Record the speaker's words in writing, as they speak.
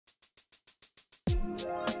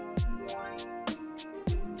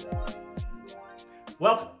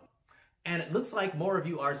Welcome. And it looks like more of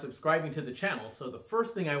you are subscribing to the channel, so the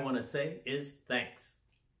first thing I want to say is thanks.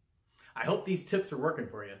 I hope these tips are working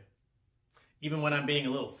for you, even when I'm being a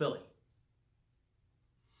little silly.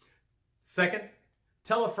 Second,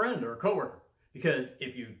 tell a friend or a coworker, because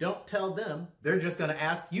if you don't tell them, they're just going to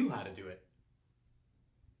ask you how to do it.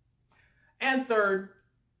 And third,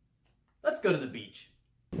 let's go to the beach.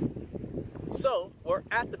 So, we're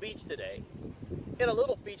at the beach today in a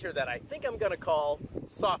little feature that I think I'm going to call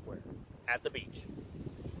software at the beach,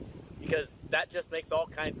 because that just makes all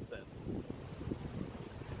kinds of sense.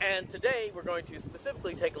 And today we're going to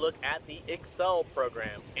specifically take a look at the Excel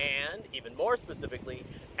program, and even more specifically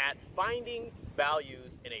at finding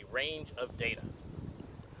values in a range of data.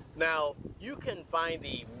 Now, you can find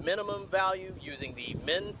the minimum value using the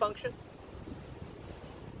min function,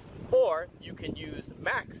 or you can use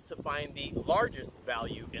max to find the largest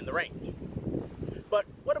value in the range. But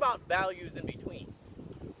what about values in between?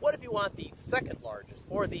 What if you want the second largest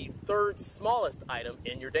or the third smallest item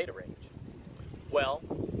in your data range? Well,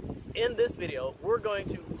 in this video, we're going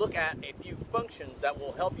to look at a few functions that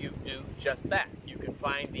will help you do just that. You can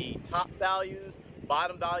find the top values,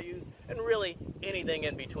 bottom values, and really anything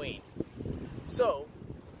in between. So,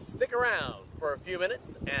 stick around for a few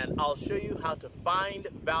minutes and I'll show you how to find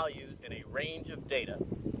values in a range of data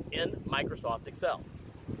in Microsoft Excel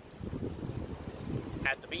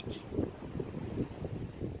at the beach.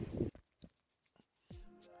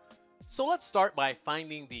 So let's start by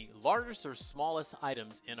finding the largest or smallest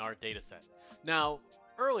items in our data set. Now,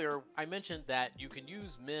 earlier I mentioned that you can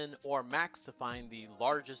use min or max to find the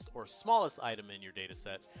largest or smallest item in your data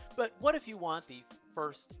set, but what if you want the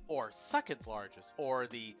first or second largest, or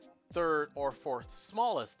the third or fourth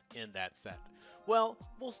smallest in that set? Well,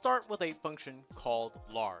 we'll start with a function called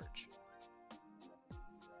large.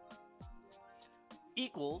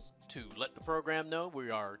 Equals to let the program know we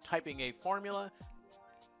are typing a formula,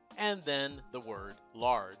 and then the word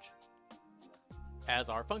large as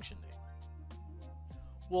our function name.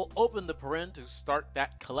 We'll open the paren to start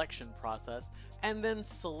that collection process and then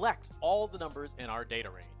select all the numbers in our data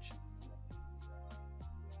range.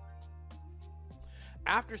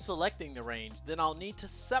 After selecting the range, then I'll need to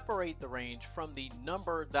separate the range from the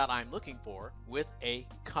number that I'm looking for with a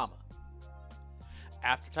comma.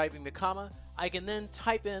 After typing the comma, I can then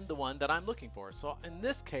type in the one that I'm looking for. So in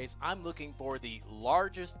this case, I'm looking for the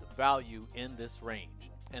largest value in this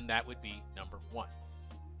range, and that would be number 1.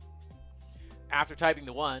 After typing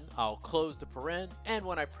the 1, I'll close the paren, and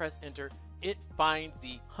when I press enter, it finds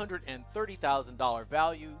the $130,000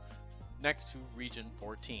 value next to region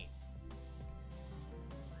 14.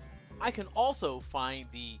 I can also find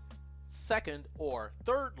the second or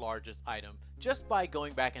third largest item just by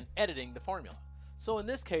going back and editing the formula. So in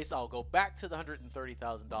this case, I'll go back to the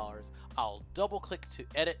 $130,000, I'll double click to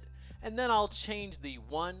edit, and then I'll change the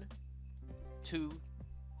 1 to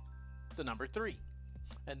the number 3.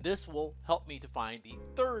 And this will help me to find the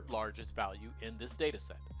third largest value in this data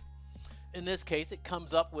set. In this case, it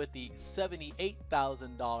comes up with the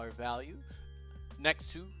 $78,000 value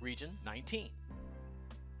next to region 19.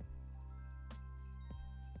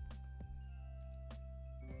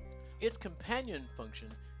 Its companion function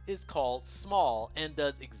is called small and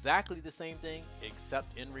does exactly the same thing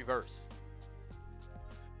except in reverse.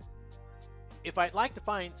 If I'd like to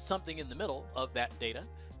find something in the middle of that data,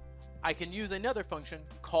 I can use another function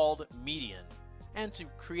called median. And to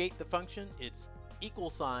create the function, it's equal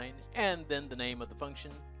sign and then the name of the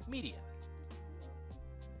function, median.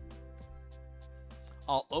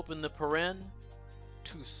 I'll open the paren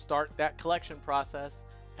to start that collection process,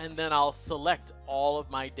 and then I'll select all of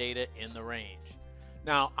my data in the range.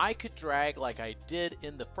 Now, I could drag like I did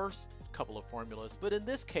in the first couple of formulas, but in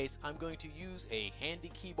this case, I'm going to use a handy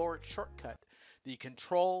keyboard shortcut, the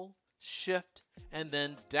Control, Shift, and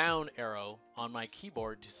then down arrow on my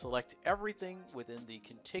keyboard to select everything within the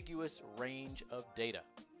contiguous range of data.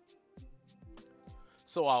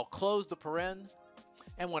 So I'll close the paren,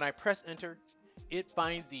 and when I press enter, it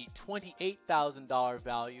finds the $28,000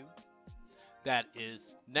 value that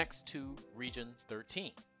is next to region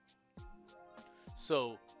 13.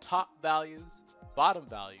 So top values, bottom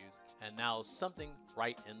values, and now something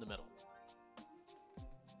right in the middle.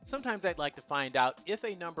 Sometimes I'd like to find out if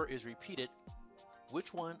a number is repeated,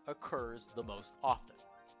 which one occurs the most often.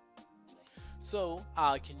 So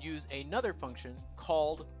I can use another function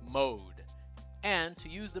called mode. And to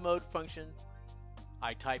use the mode function,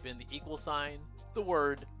 I type in the equal sign, the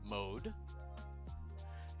word mode.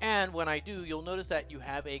 And when I do, you'll notice that you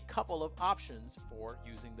have a couple of options for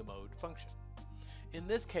using the mode function. In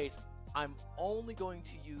this case, I'm only going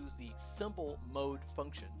to use the simple mode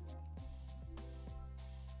function.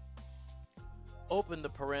 open the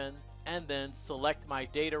paren, and then select my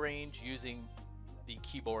data range using the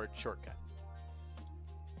keyboard shortcut.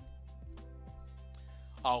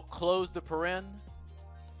 I'll close the paren,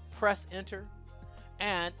 press enter,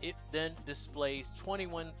 and it then displays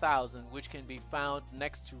 21,000, which can be found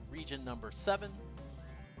next to region number 7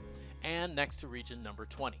 and next to region number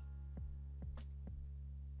 20.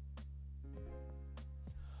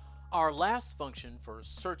 Our last function for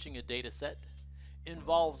searching a data set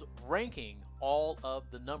involves ranking all of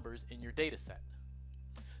the numbers in your data set.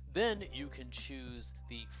 Then you can choose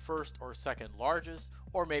the first or second largest,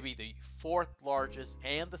 or maybe the fourth largest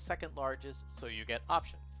and the second largest, so you get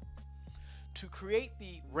options. To create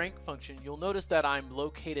the rank function, you'll notice that I'm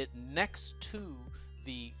located next to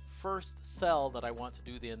the first cell that I want to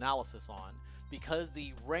do the analysis on, because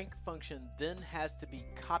the rank function then has to be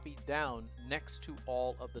copied down next to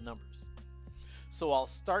all of the numbers. So I'll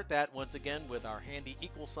start that once again with our handy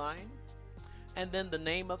equal sign, and then the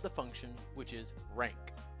name of the function, which is rank.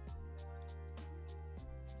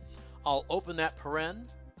 I'll open that paren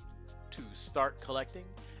to start collecting,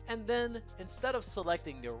 and then instead of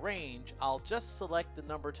selecting the range, I'll just select the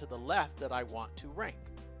number to the left that I want to rank.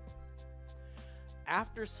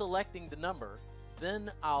 After selecting the number,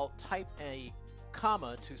 then I'll type a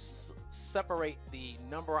comma to separate the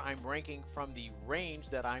number I'm ranking from the range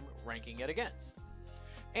that I'm ranking it against.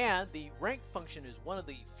 And the rank function is one of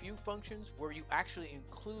the few functions where you actually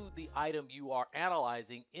include the item you are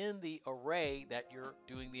analyzing in the array that you're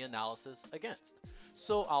doing the analysis against.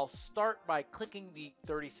 So I'll start by clicking the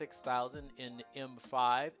 36,000 in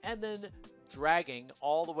M5 and then dragging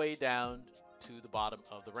all the way down to the bottom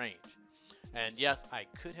of the range. And yes, I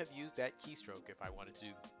could have used that keystroke if I wanted to.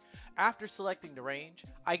 After selecting the range,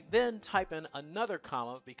 I then type in another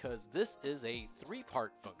comma because this is a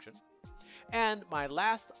 3-part function. And my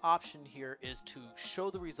last option here is to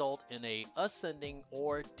show the result in a ascending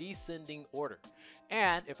or descending order.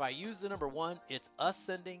 And if I use the number 1, it's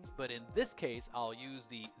ascending, but in this case, I'll use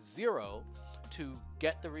the 0 to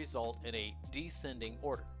get the result in a descending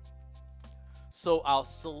order. So I'll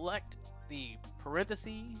select the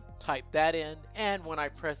parenthesis, type that in, and when I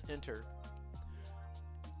press enter,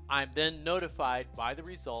 I'm then notified by the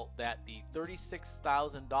result that the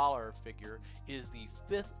 $36,000 figure is the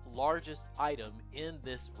 5th largest item in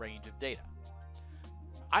this range of data.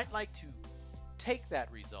 I'd like to take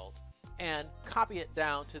that result and copy it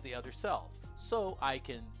down to the other cells. So I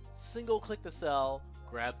can single click the cell,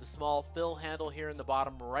 grab the small fill handle here in the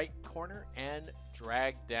bottom right corner, and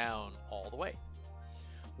drag down all the way.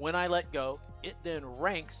 When I let go, it then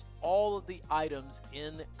ranks all of the items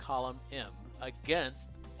in column M against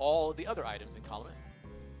all of the other items in column N.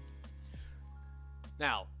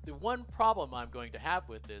 Now, the one problem I'm going to have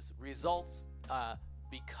with this results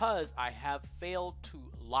because I have failed to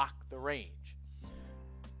lock the range.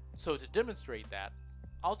 So to demonstrate that,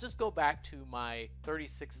 I'll just go back to my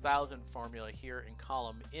 36,000 formula here in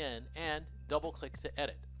column N and double click to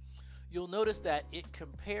edit. You'll notice that it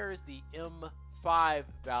compares the M5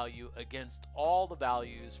 value against all the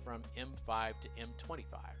values from M5 to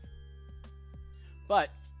M25. But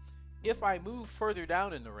if I move further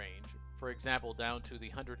down in the range, for example down to the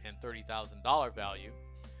 $130,000 value,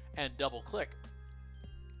 and double click,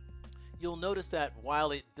 you'll notice that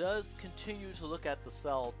while it does continue to look at the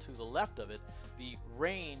cell to the left of it, the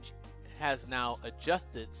range has now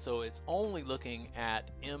adjusted so it's only looking at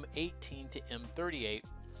M18 to M38.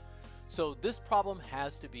 So this problem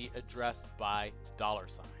has to be addressed by dollar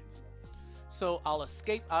signs. So I'll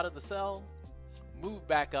escape out of the cell, move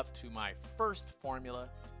back up to my first formula,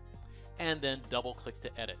 and then double click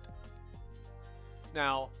to edit.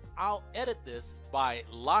 Now I'll edit this by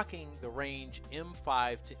locking the range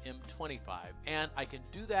M5 to M25, and I can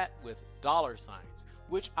do that with dollar signs,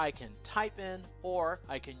 which I can type in, or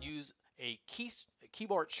I can use a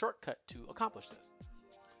keyboard shortcut to accomplish this.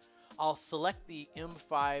 I'll select the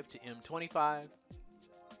M5 to M25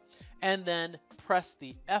 and then press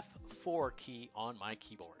the F4 key on my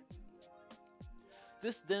keyboard.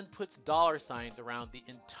 This then puts dollar signs around the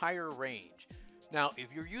entire range. Now, if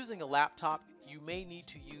you're using a laptop, you may need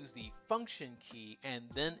to use the function key and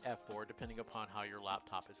then F4 depending upon how your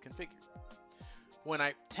laptop is configured. When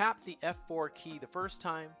I tap the F4 key the first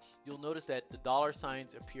time, you'll notice that the dollar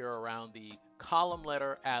signs appear around the column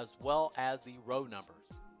letter as well as the row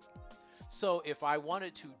numbers. So if I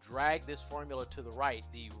wanted to drag this formula to the right,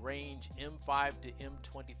 the range M5 to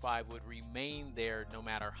M25 would remain there no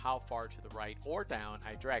matter how far to the right or down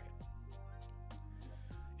I drag it.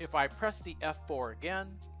 If I press the F4 again,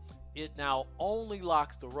 it now only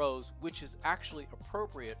locks the rows, which is actually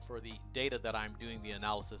appropriate for the data that I'm doing the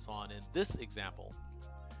analysis on in this example.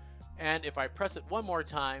 And if I press it one more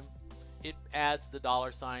time, it adds the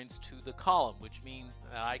dollar signs to the column, which means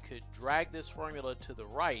that I could drag this formula to the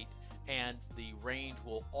right and the range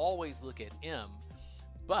will always look at M.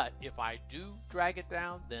 But if I do drag it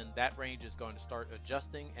down, then that range is going to start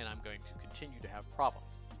adjusting and I'm going to continue to have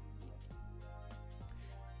problems.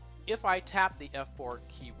 If I tap the F4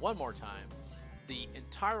 key one more time, the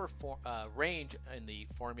entire range in the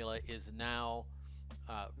formula is now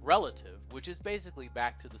relative, which is basically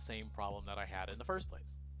back to the same problem that I had in the first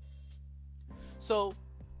place. So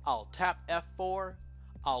I'll tap F4,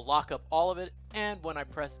 I'll lock up all of it, and when I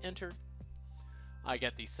press enter, I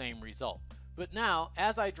get the same result. But now,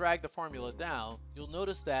 as I drag the formula down, you'll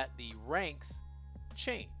notice that the ranks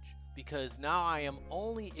change, because now I am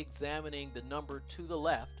only examining the number to the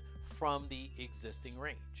left from the existing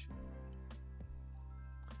range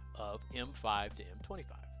of M5 to M25.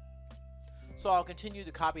 So I'll continue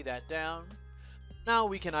to copy that down. Now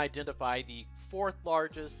we can identify the 4th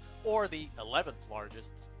largest or the 11th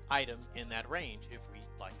largest item in that range if we'd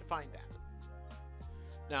like to find that.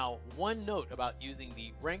 Now, one note about using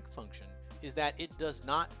the rank function is that it does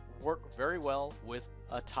not work very well with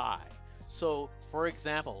a tie. So, for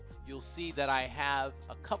example, you'll see that I have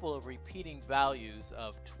a couple of repeating values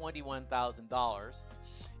of $21,000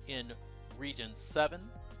 in region 7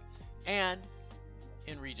 and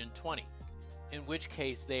in region 20, in which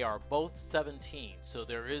case they are both 17, so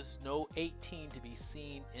there is no 18 to be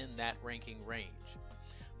seen in that ranking range.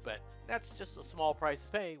 But that's just a small price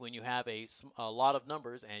to pay when you have a lot of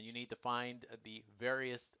numbers and you need to find the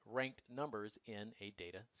various ranked numbers in a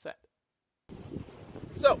data set.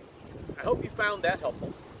 So, I hope you found that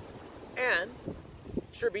helpful. And it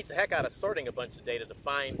sure beats the heck out of sorting a bunch of data to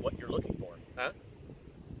find what you're looking for, huh?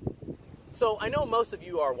 So, I know most of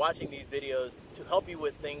you are watching these videos to help you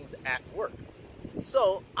with things at work.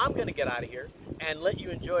 So, I'm going to get out of here and let you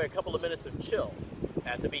enjoy a couple of minutes of chill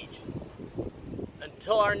at the beach.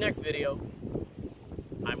 Until our next video,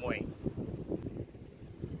 I'm Wayne.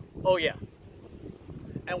 Oh yeah,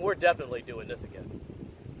 and we're definitely doing this again.